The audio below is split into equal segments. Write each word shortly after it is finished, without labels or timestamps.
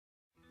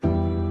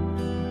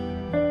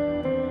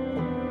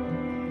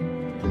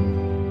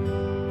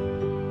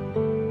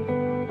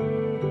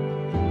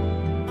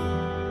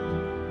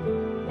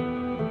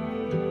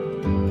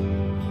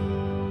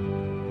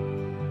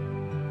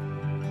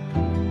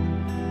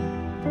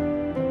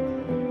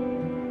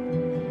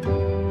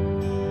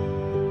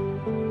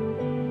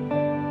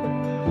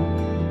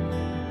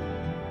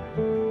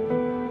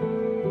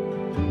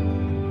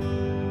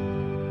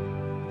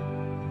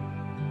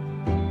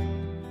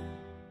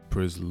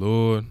Praise the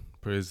Lord.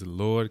 Praise the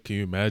Lord. Can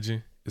you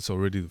imagine? It's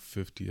already the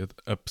 50th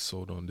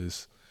episode on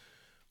this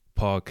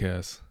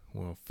podcast.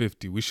 We're on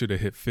 50. We should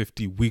have hit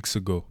 50 weeks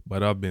ago,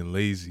 but I've been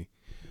lazy.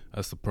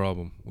 That's the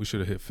problem. We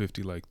should have hit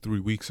 50 like 3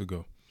 weeks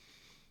ago.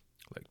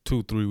 Like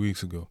 2-3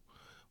 weeks ago.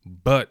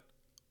 But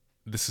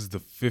this is the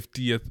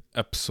 50th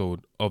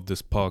episode of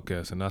this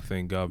podcast, and I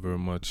thank God very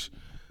much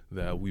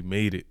that we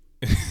made it.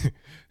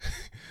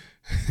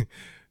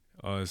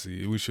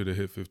 Honestly, we should have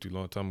hit 50 a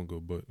long time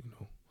ago, but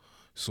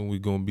soon we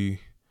gonna be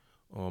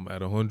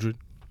at 100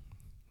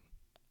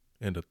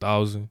 and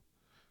 1,000,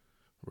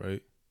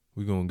 right?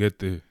 We gonna get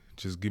there.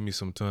 Just give me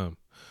some time.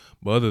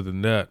 But other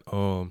than that,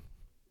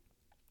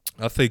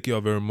 I thank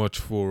y'all very much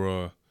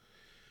for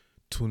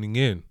tuning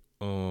in.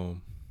 I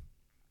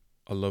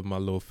love my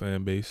little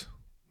fan base.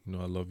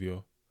 I love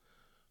y'all.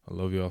 I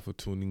love y'all for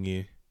tuning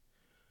in,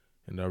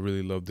 and I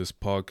really love this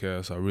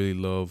podcast. I really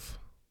love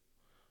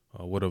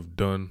what I've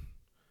done,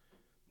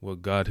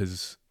 what God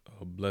has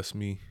blessed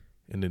me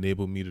and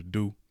enabled me to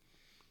do.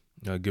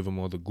 I give him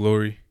all the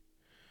glory.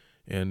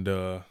 And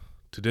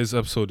today's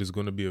episode is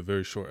going to be a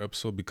very short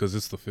episode because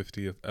it's the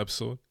 50th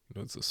episode.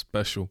 It's a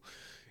special.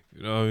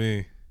 You know what I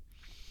mean?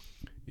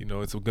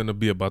 It's going to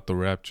be about the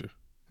rapture.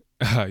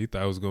 You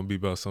thought it was going to be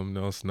about something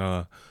else?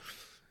 Nah.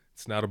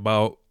 It's not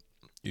about,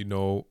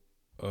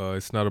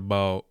 it's not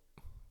about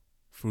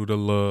fruit of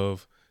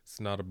love. It's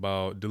not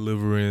about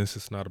deliverance.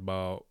 It's not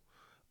about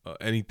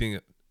anything.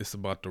 It's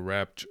about the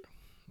rapture,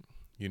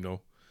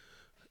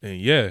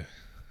 And yeah.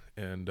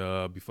 And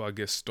before I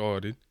get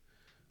started,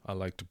 I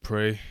like to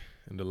pray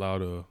and allow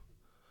the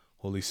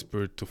Holy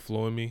Spirit to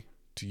flow in me,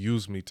 to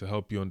use me to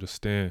help you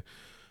understand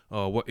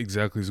what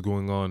exactly is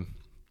going on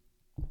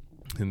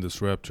in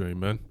this rapture.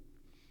 Amen.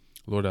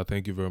 Lord, I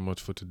thank you very much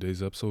for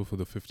today's episode, for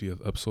the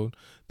 50th episode.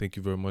 Thank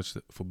you very much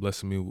for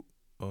blessing me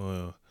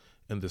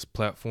in this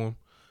platform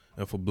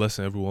and for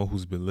blessing everyone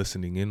who's been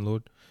listening in,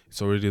 Lord.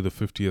 It's already the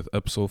 50th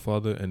episode,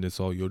 Father, and it's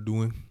all you're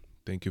doing.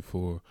 Thank you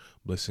for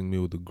blessing me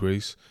with the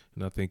grace.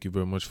 And I thank you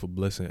very much for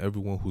blessing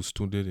everyone who's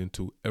tuned in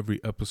into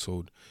every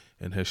episode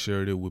and has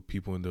shared it with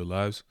people in their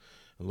lives.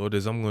 And Lord,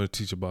 as I'm going to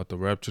teach about the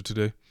rapture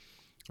today,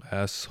 I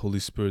ask Holy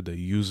Spirit that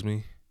you use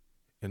me,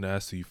 and I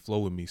ask that you flow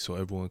with me so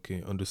everyone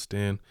can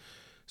understand,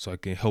 so I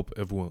can help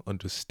everyone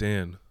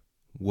understand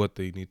what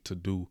they need to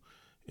do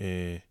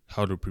and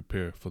how to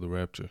prepare for the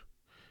rapture.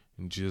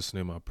 In Jesus'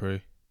 name I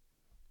pray.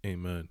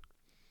 Amen.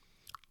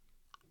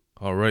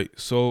 All right,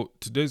 so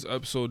today's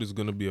episode is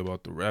going to be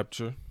about the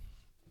rapture.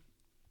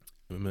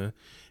 Amen.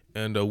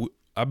 And we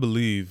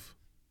believe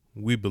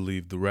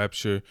the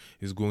rapture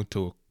is going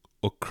to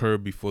occur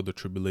before the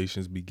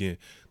tribulations begin.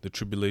 The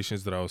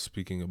tribulations that I was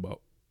speaking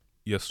about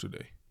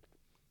yesterday.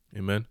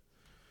 Amen.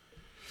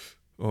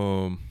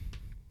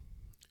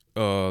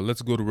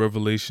 Let's go to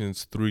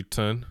Revelations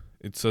 3:10.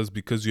 It says,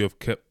 because you have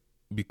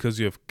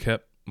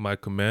kept my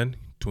command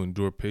to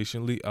endure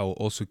patiently, I will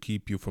also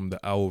keep you from the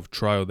hour of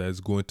trial that is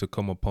going to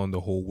come upon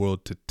the whole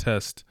world to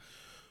test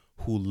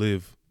who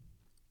live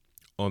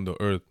on the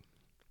earth.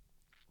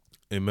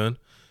 Amen.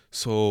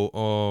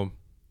 So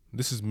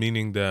this is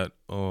meaning that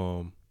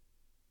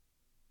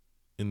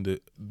in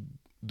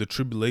the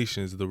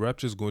tribulations, the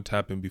rapture is going to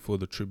happen before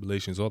the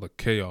tribulations, all the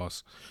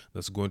chaos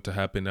that's going to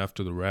happen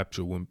after the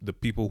rapture, when the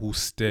people who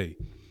stay,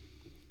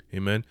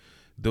 amen,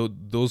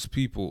 those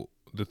people,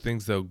 the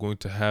things that are going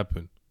to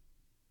happen,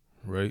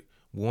 right?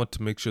 We want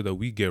to make sure that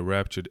we get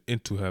raptured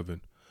into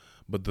heaven.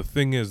 But the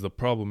thing is, the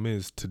problem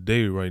is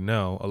today, right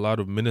now, a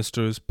lot of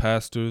ministers,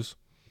 pastors,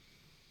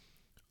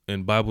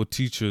 and Bible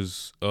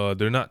teachers,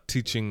 they're not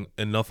teaching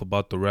enough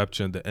about the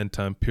rapture and the end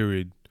time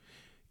period,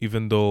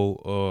 even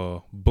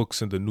though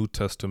books in the New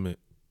Testament,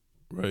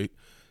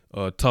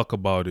 talk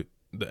about it.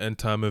 The end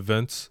time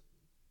events,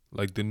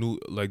 like the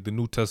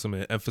New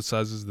Testament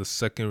emphasizes the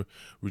second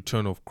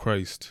return of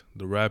Christ,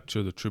 the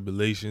rapture, the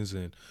tribulations,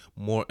 and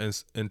more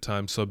end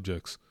time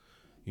subjects.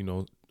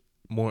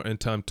 More end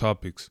time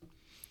topics.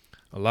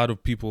 A lot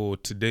of people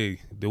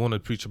today, they want to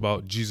preach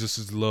about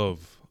Jesus's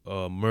love,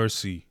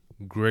 mercy,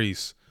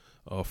 grace,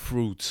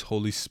 fruits,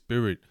 Holy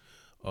Spirit,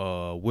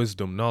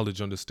 wisdom, knowledge,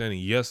 understanding.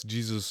 Yes,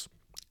 Jesus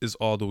is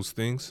all those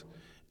things,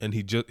 and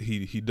he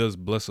does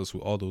bless us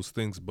with all those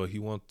things, but he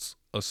wants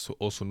us to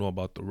also know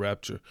about the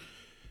rapture,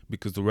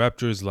 because the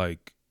rapture is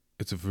like,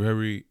 it's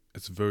very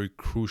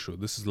crucial.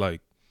 This is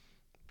like,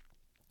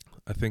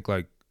 I think,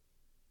 like,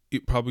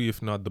 it probably,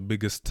 if not the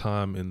biggest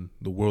time in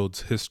the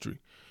world's history,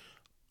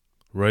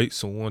 right?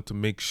 So we want to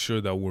make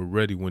sure that we're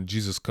ready. When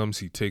Jesus comes,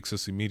 he takes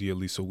us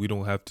immediately, so we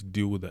don't have to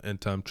deal with the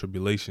end time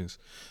tribulations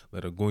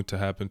that are going to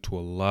happen to a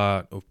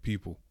lot of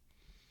people.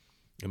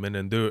 Amen.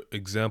 And there are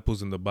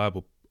examples in the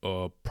Bible,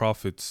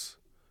 prophets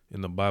in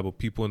the Bible,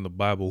 people in the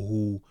Bible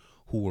who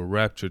were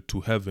raptured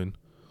to heaven,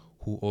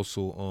 who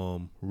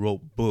also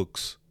wrote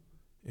books,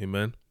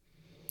 amen,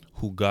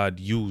 who God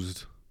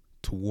used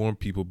to warn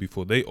people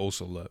before they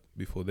also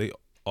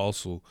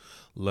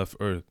left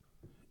earth.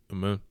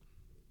 Amen.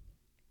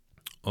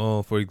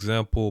 For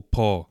example,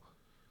 Paul.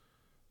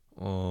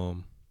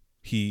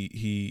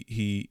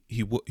 he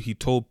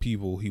told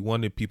people, he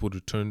wanted people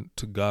to turn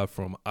to God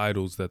from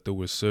idols that they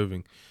were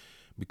serving,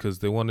 because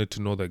they wanted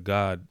to know that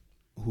God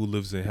who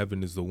lives in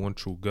heaven is the one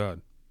true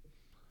God.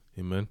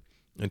 Amen.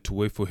 And to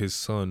wait for his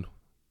son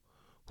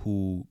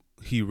who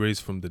he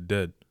raised from the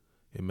dead.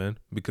 Amen.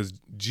 Because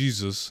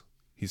Jesus,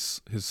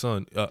 his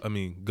son,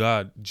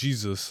 God,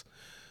 Jesus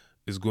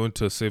is going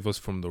to save us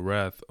from the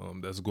wrath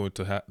that's going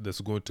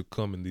to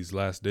come in these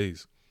last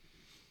days.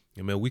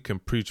 Amen. We can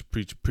preach.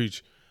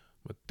 But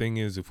the thing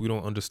is, if we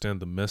don't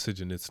understand the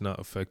message and it's not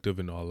effective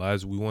in our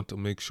lives, we want to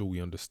make sure we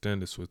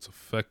understand it so it's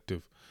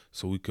effective,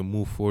 so we can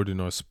move forward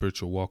in our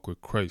spiritual walk with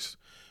Christ.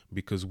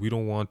 Because we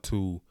don't want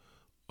to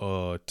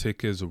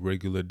take it as a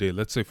regular day.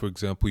 Let's say, for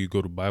example, you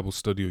go to Bible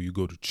study or you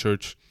go to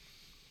church,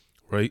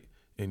 right?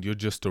 And you're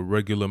just a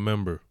regular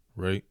member,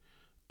 right?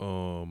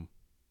 You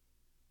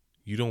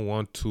don't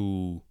want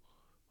to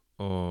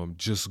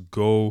just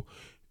go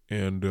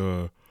and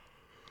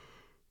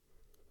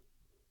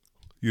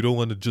you don't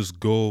want to just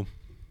go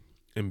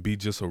and be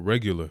just a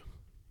regular.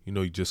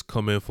 You just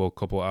come in for a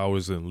couple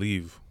hours and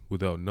leave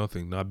without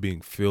nothing, not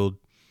being filled,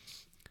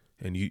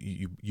 and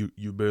you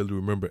barely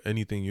remember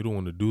anything. You don't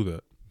want to do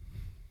that.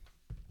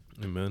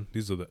 Amen.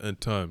 These are the end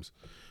times.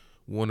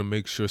 We want to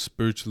make sure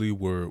spiritually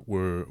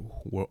we're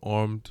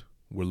armed,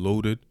 we're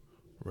loaded,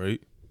 right?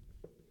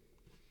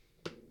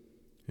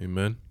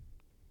 Amen.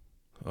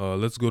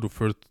 Let's go to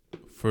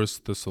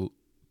First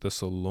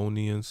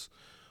Thessalonians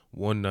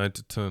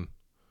 1:9-10.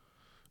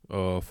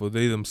 For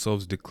they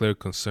themselves declare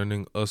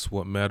concerning us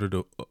what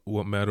manner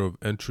of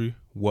entry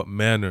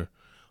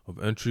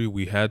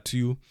we had to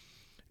you,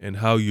 and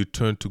how you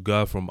turned to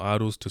God from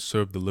idols to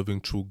serve the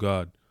living true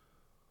God,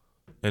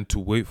 and to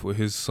wait for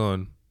his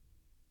Son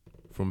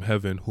from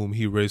heaven, whom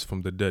he raised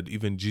from the dead,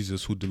 even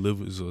Jesus, who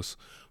delivers us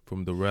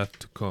from the wrath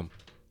to come.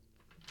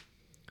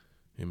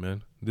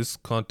 Amen. This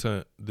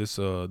scripture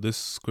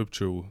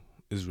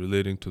is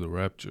relating to the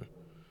rapture.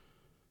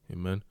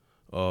 Amen.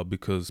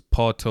 Because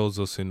Paul tells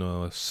us in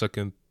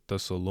 2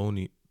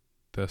 Thessalonians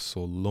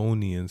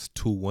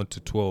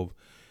 2:1-12.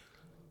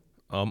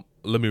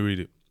 Let me read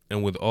it.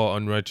 And with all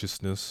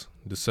unrighteousness,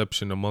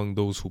 deception among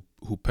those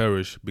who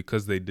perish,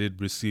 because they did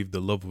receive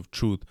the love of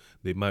truth,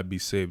 they might be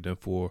saved. And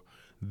for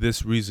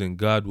this reason,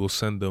 God will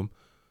send them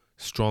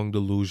strong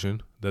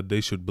delusion, that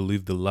they should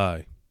believe the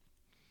lie,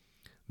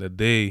 that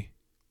they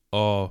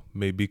all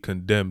may be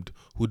condemned,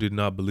 who did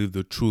not believe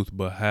the truth,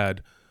 but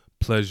had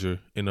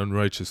pleasure in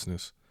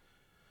unrighteousness.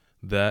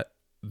 That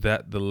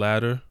the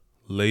later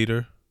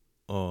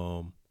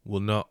will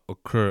not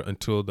occur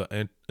until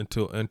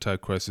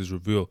Antichrist is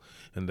revealed,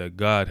 and that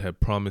God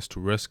had promised to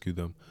rescue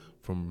them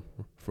from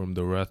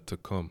the wrath to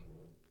come.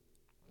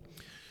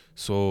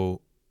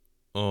 So,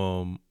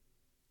 in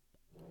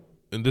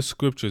this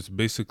scripture, it's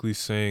basically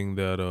saying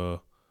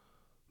that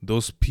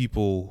those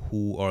people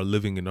who are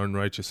living in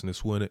unrighteousness,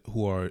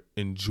 who are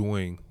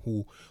enjoying,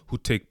 who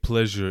take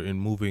pleasure in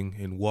moving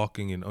and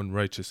walking in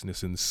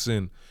unrighteousness and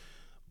sin,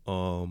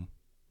 will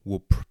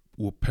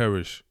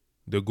perish.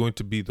 They're going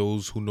to be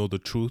those who know the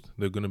truth.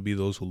 They're going to be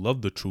those who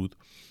love the truth,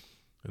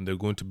 and they're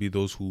going to be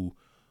those who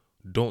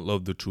don't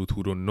love the truth,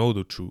 who don't know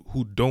the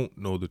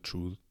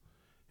truth.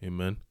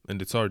 Amen.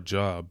 And it's our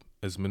job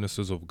as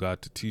ministers of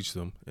God to teach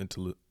them and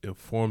to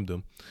inform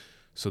them,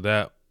 so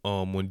that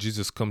when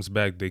Jesus comes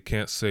back, they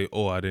can't say,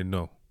 "Oh, I didn't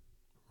know."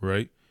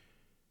 Right?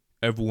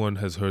 Everyone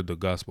has heard the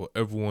gospel.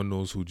 Everyone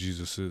knows who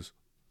Jesus is.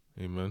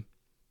 Amen.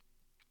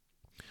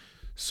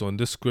 So in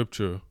this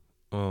scripture,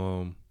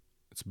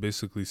 it's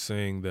basically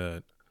saying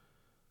that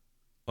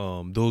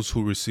those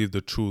who receive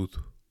the truth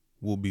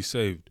will be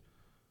saved,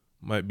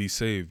 might be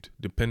saved,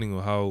 depending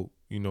on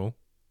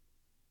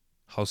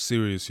how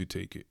serious you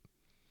take it.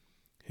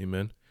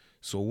 Amen.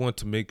 So I want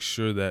to make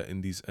sure that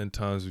in these end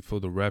times, before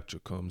the rapture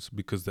comes,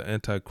 because the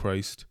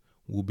Antichrist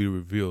will be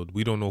revealed.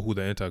 We don't know who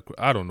the Antichrist.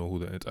 I don't know who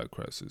the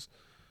Antichrist is.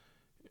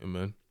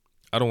 Amen.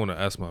 I don't want to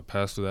ask my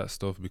pastor that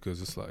stuff,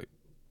 because it's like,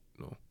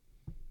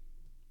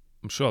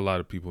 I'm sure a lot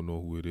of people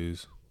know who it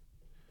is.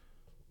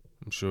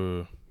 I'm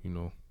sure,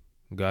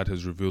 God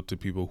has revealed to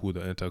people who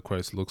the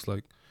Antichrist looks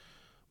like.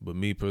 But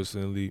me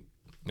personally,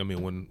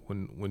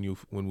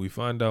 when we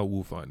find out,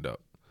 we'll find out.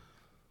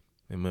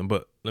 Amen.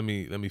 But let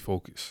me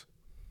focus.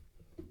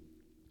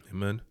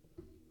 Amen.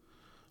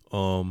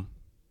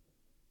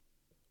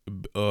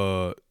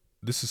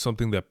 This is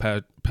something that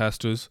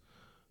pastors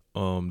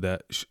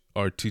that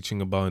are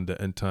teaching about in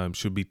the end times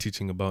should be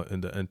teaching about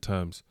in the end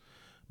times,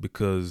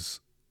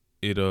 because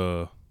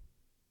it's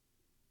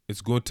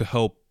going to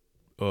help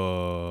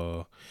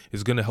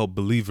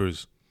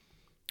believers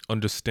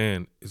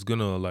understand. It's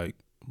gonna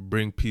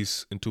bring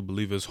peace into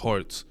believers'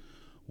 hearts,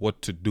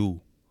 what to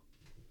do.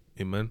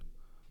 Amen.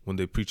 When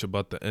they preach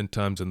about the end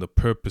times and the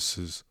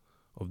purposes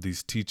of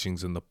these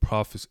teachings and the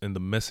prophets and the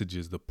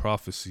messages, the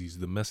prophecies,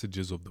 the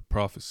messages of the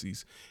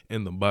prophecies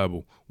in the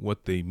Bible,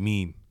 what they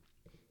mean.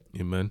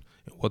 Amen.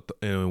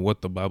 And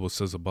what the Bible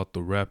says about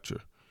the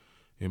rapture.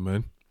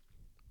 Amen.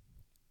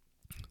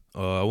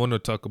 I want to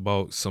talk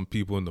about some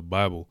people in the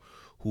Bible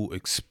who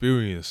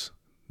experience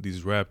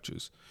these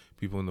raptures,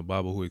 people in the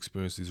Bible who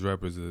experienced these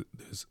rappers.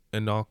 There's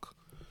Enoch,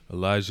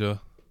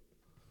 Elijah,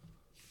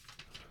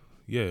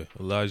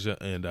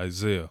 Elijah and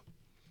Isaiah.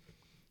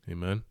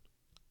 Amen.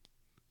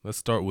 Let's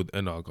start with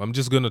Enoch. I'm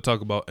just gonna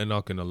talk about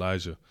Enoch and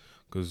Elijah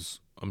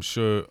because I'm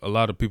sure a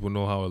lot of people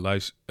know how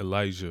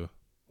Elijah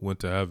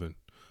went to heaven.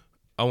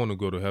 I want to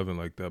go to heaven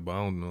like that, but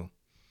I don't know.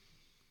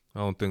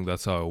 I don't think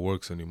that's how it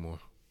works anymore.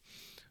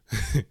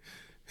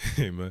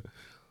 Amen.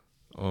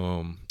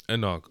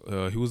 Enoch,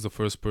 he was the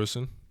first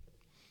person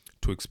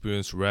to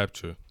experience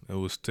rapture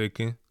and was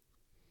taken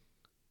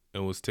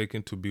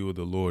to be with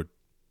the Lord.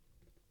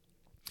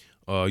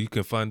 You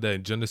can find that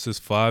in Genesis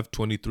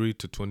 5:23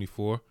 to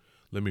 24.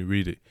 Let me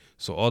read it.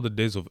 So all the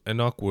days of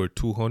Enoch were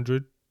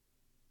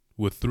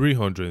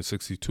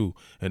 362,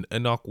 and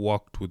Enoch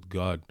walked with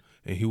God,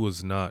 and he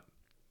was not,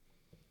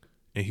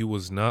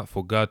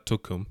 for God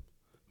took him,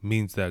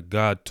 means that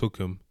God took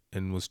him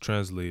and was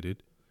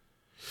translated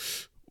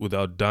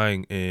without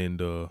dying,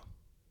 and okay,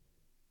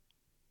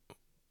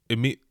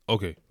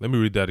 let me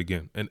read that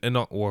again. And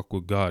Enoch walked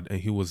with God,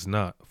 and he was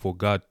not, for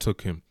God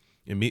took him.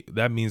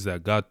 That means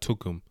that God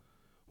took him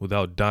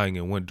without dying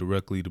and went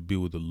directly to be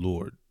with the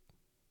Lord.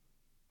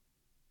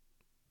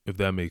 If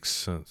that makes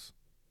sense.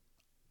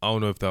 I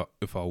don't know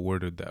if I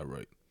worded that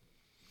right.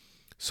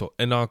 So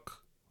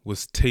Enoch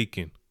was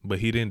taken, but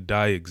he didn't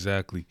die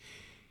exactly.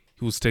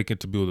 He was taken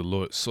to be with the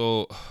Lord.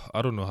 So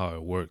I don't know how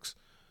it works.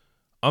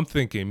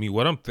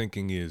 What I'm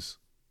thinking is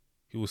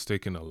he was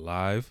taken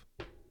alive,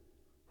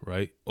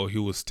 right? Or he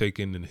was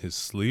taken in his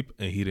sleep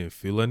and he didn't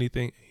feel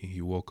anything. And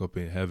he woke up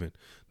in heaven.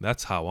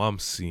 That's how I'm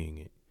seeing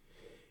it.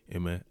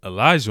 Amen.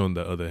 Elijah, on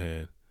the other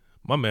hand,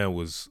 my man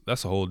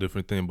that's a whole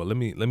different thing. But let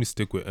me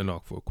stick with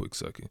Enoch for a quick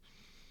second.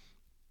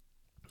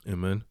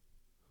 Amen.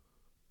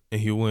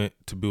 And he went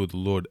to be with the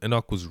Lord.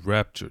 Enoch was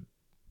raptured.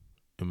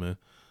 Amen.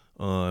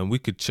 And we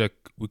could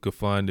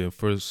find in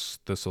 1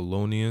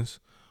 Thessalonians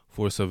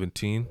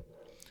 4:17.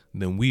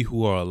 Then we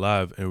who are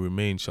alive and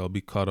remain shall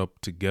be caught up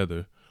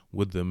together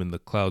with them in the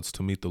clouds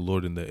to meet the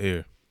Lord in the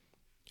air.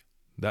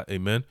 That,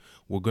 amen.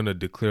 We're going to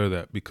declare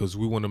that because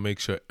we want to make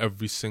sure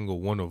every single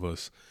one of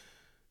us,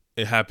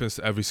 it happens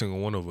to every single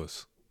one of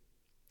us.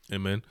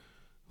 Amen.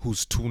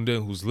 Who's tuned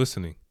in, who's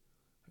listening.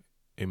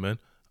 Amen.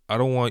 I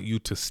don't want you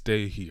to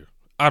stay here.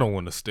 I don't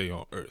want to stay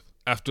on earth.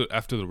 After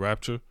the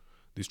rapture,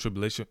 these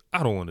tribulation,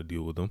 I don't want to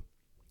deal with them.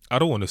 I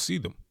don't want to see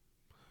them.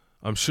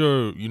 I'm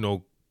sure,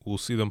 we'll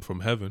see them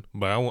from heaven,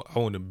 but I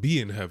want to be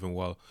in heaven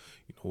while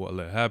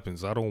that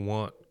happens. I don't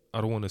want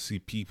to see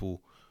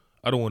people.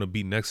 I don't want to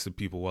be next to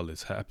people while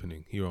it's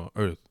happening here on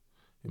earth.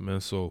 Amen.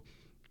 So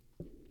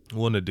I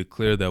want to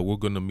declare that we're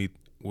going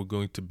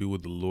to be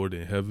with the Lord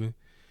in heaven.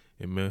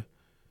 Amen.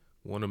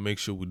 Want to make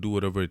sure we do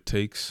whatever it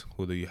takes,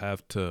 whether you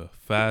have to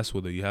fast,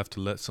 whether you have to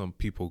let some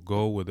people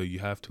go, whether you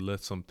have to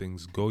let some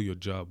things go, your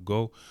job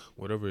go,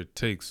 whatever it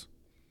takes.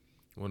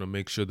 Want to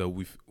make sure that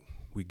we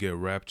get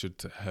raptured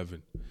to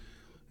heaven.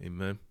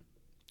 Amen.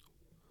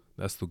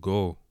 That's the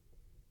goal.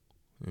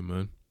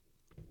 Amen.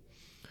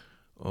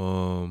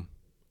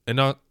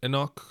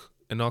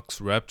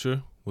 Enoch's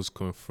rapture was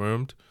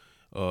confirmed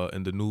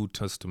in the New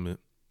Testament,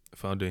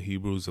 found in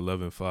Hebrews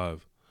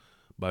 11:5.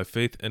 By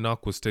faith,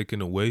 Enoch was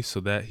taken away so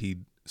that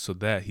he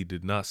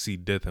did not see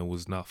death and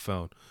was not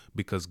found,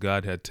 because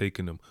God had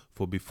taken him.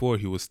 For before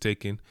he was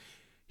taken,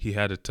 he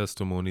had a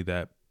testimony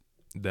that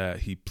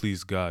he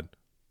pleased God.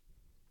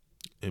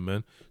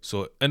 Amen.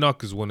 So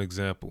Enoch is one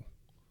example.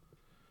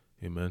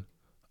 Amen.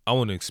 I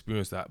want to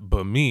experience that.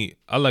 But me,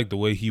 I like the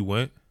way he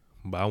went,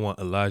 but I want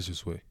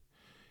Elijah's way.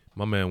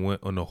 My man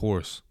went on a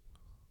horse.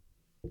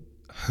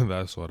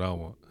 That's what I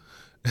want.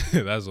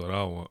 That's what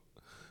I want.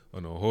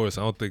 On a horse.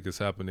 I don't think it's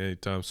happening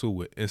anytime soon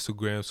with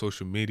Instagram,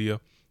 social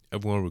media,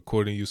 everyone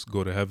recording you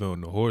go to heaven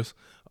on a horse.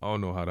 I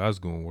don't know how that's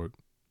gonna work.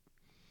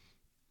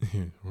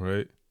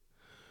 Right?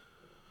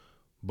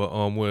 But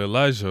with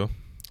Elijah,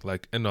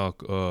 like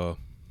Enoch,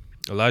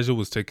 Elijah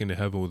was taken to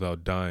heaven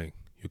without dying.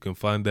 You can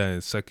find that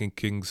in 2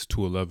 Kings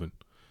 2:11.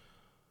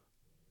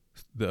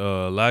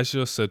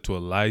 Elijah said to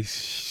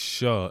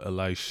Elisha,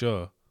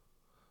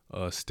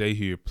 stay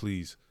here,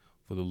 please,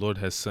 for the Lord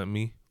has sent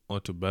me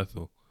unto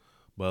Bethel.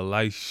 But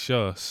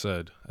Elisha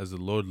said, as the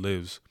Lord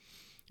lives,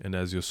 and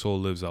as your soul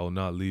lives, I will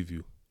not leave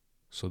you.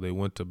 So they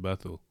went to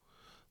Bethel.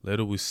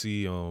 Later we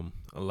see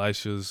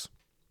Elisha's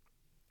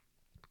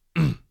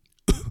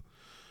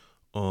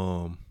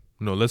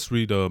let's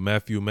read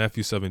Matthew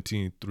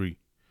 17:3.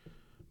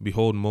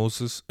 Behold,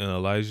 Moses and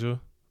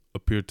Elijah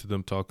appeared to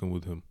them talking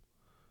with him.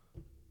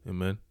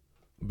 Amen.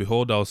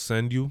 Behold, I'll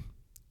send you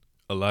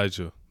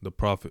Elijah, the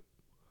prophet,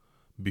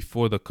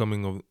 before the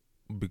coming of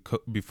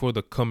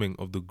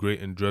the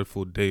great and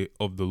dreadful day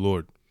of the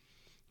Lord,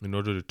 in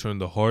order to turn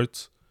the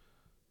hearts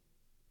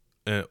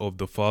of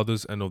the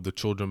fathers and of the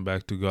children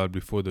back to God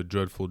before the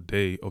dreadful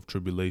day of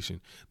tribulation.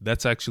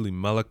 That's actually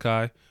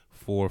Malachi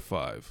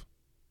 4:5.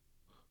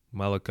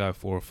 Malachi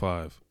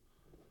 4:5.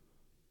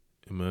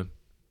 Amen.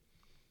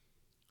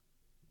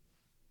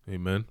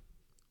 Amen.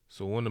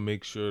 So I want to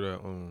make sure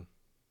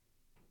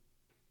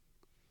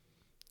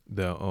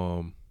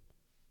that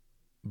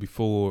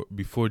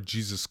before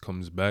Jesus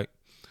comes back,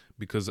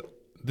 because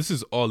this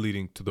is all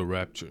leading to the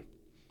rapture.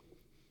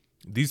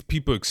 These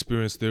people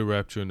experience their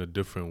rapture in a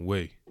different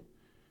way.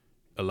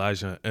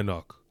 Elijah and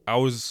Enoch.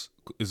 Ours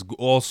is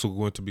also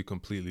going to be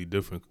completely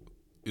different.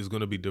 It's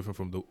going to be different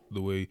from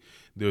the way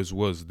theirs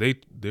was.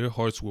 Their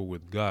hearts were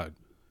with God,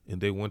 and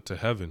they went to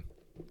heaven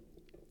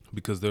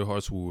because their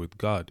hearts were with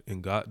God,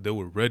 and God, they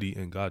were ready,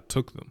 and God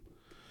took them.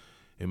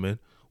 Amen.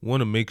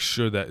 Want to make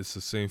sure that it's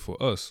the same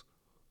for us.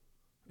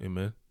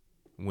 Amen.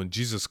 When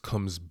Jesus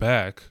comes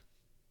back,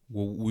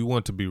 well, we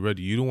want to be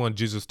ready. You don't want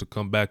Jesus to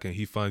come back and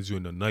he finds you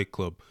in a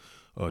nightclub,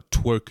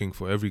 twerking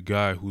for every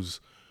guy who's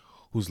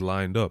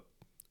lined up.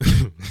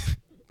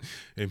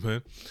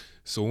 Amen.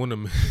 So want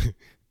to,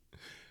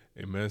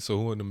 amen. So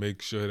we want to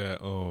make sure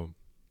that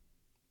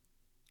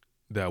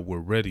that we're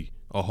ready.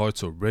 Our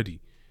hearts are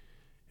ready.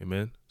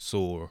 Amen.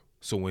 So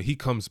when he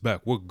comes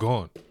back, we're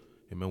gone.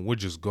 Amen. We're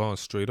just gone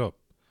straight up.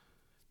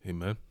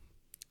 Amen.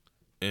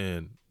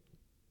 And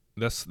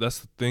that's the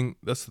thing.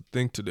 That's the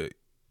thing today.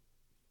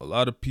 A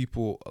lot of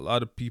people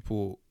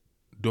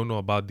don't know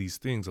about these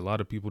things. A lot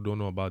of people don't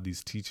know about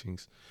these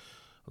teachings.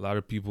 A lot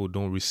of people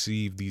don't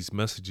receive these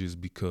messages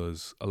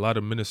because a lot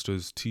of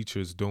ministers,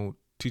 teachers don't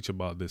teach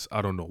about this.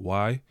 I don't know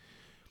why.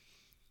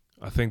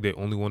 I think they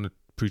only want to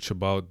preach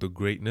about the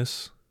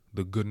greatness,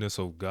 the goodness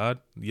of God.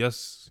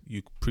 Yes,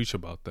 you preach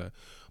about that.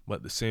 But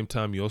at the same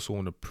time, you also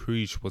want to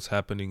preach what's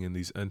happening in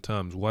these end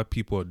times, why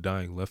people are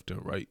dying left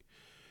and right.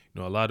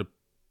 You know, a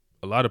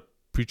lot of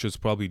preachers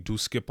probably do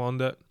skip on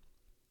that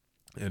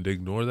and they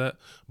ignore that,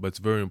 but it's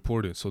very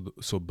important.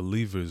 So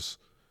believers,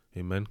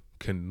 amen,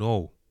 can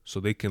know, so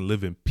they can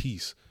live in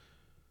peace,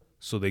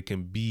 so they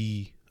can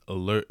be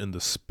alert in the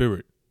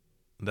spirit.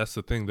 And that's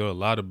the thing. There are a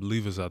lot of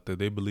believers out there.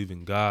 They believe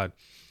in God,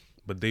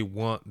 but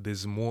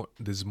there's more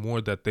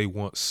that they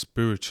want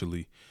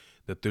spiritually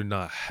that they're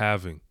not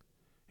having.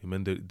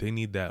 Amen. They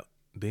need that.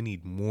 They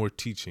need more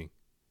teaching.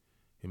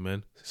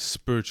 Amen.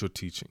 Spiritual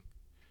teaching,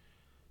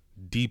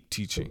 deep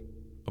teaching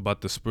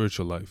about the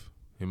spiritual life.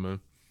 Amen.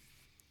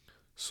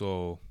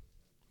 So,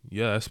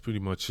 yeah, that's pretty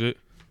much it.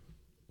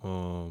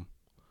 Um,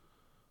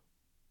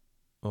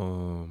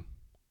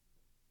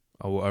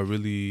 I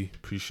really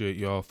appreciate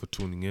y'all for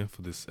tuning in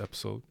for this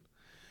episode.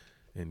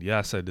 And yeah,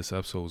 I said this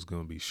episode was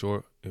gonna be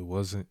short. It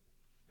wasn't.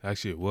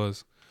 Actually, it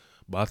was.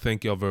 But I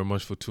thank y'all very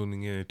much for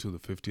tuning in to the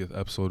 50th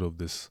episode of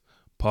this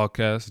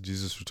podcast,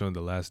 Jesus Returned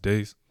the Last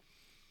Days.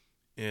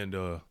 And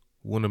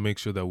want to make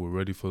sure that we're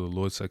ready for the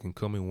Lord's second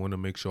coming. Want to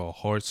make sure our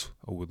hearts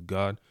are with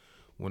God.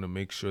 Want to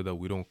make sure that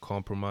we don't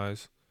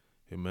compromise.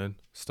 Amen.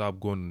 Stop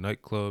going to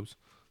nightclubs.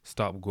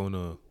 Stop going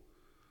to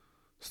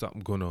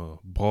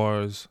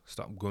bars.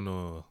 Stop going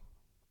to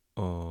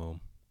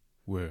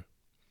where?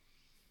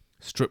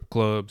 Strip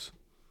clubs.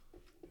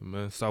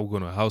 Amen. Stop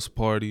going to house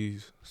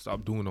parties.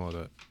 Stop doing all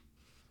that.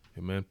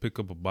 Amen. Pick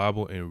up a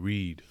Bible and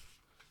read.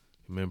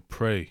 Amen.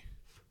 Pray.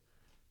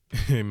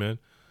 Amen.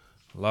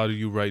 A lot of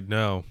you right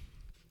now,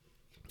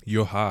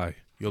 you're high.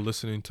 You're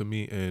listening to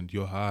me and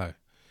you're high.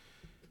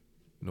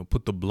 You know,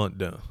 put the blunt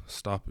down.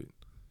 Stop it.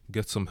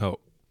 Get some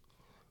help.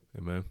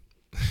 Amen.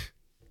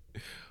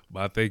 But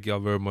I thank y'all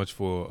very much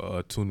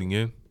for tuning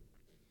in.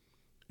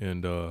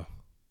 And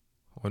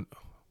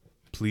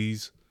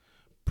please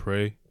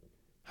pray.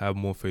 Have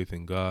more faith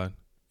in God.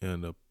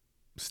 And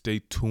stay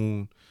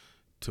tuned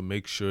to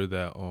make sure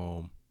that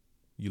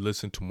you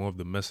listen to more of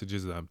the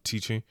messages that I'm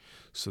teaching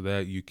so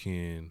that you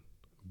can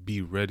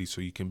be ready,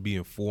 so you can be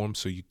informed,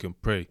 so you can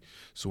pray.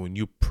 So when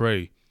you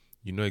pray,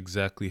 you know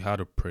exactly how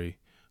to pray,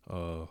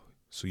 so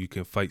you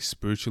can fight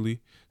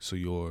spiritually, so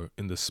you're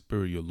in the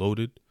spirit, you're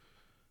loaded.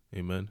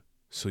 Amen.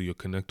 So you're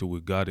connected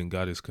with God and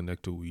God is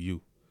connected with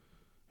you.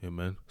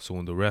 Amen. So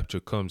when the rapture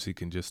comes, he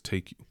can just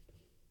take you.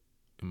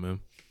 Amen.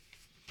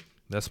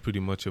 That's pretty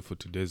much it for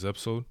today's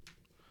episode.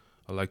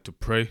 I like to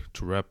pray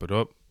to wrap it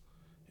up.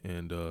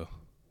 And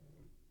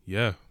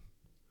yeah.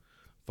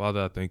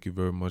 Father, I thank you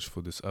very much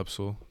for this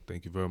episode.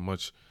 Thank you very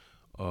much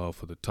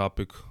for the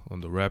topic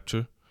on the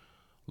rapture.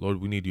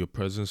 Lord, we need your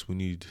presence. We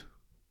need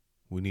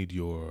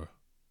your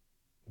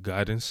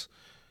guidance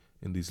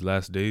in these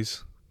last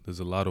days. There's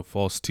a lot of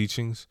false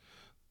teachings,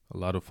 a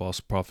lot of false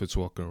prophets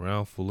walking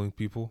around fooling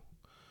people,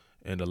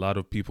 and a lot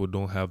of people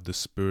don't have the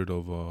spirit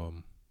of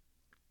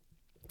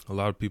a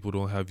lot of people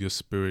don't have your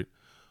spirit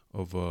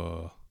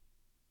of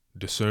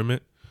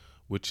discernment,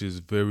 which is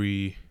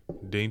very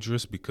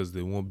dangerous because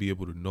they won't be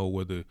able to know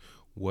whether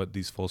what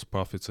these false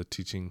prophets are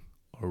teaching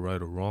are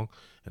right or wrong,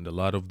 and a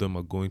lot of them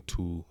are going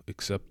to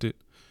accept it.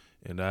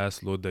 And I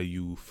ask, Lord, that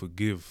you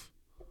forgive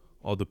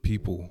all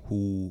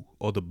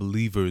the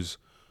believers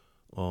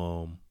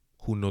who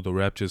know the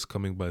rapture is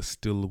coming but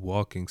still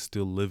walking,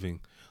 still living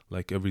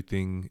like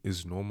everything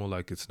is normal,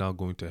 like it's not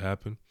going to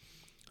happen.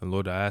 And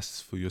Lord, I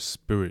ask for your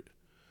spirit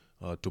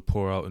to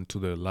pour out into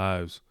their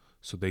lives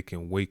so they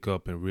can wake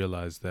up and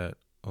realize that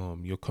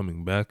you're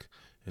coming back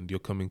and you're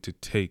coming to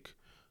take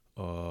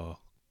a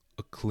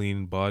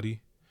clean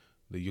body,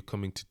 that you're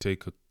coming to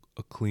take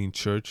a clean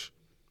church.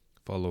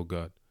 Follow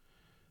God.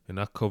 And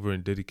I cover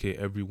and dedicate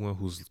everyone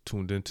who's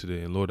tuned in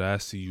today. And Lord, I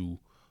ask you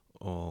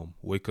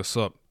wake us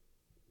up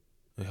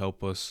and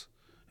help us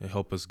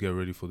get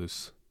ready for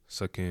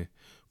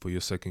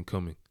your second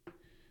coming.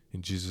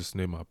 In Jesus'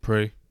 name I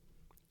pray.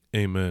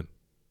 Amen.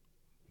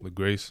 The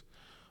grace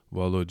of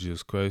our Lord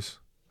Jesus Christ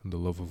and the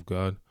love of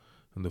God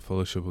and the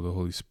fellowship of the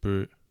Holy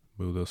Spirit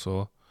be with us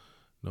all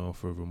now and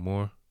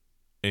forevermore.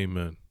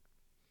 Amen.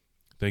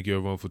 Thank you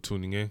everyone for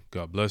tuning in.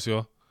 God bless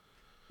y'all.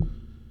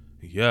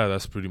 Yeah,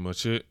 that's pretty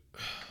much it.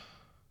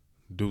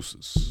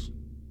 Deuces.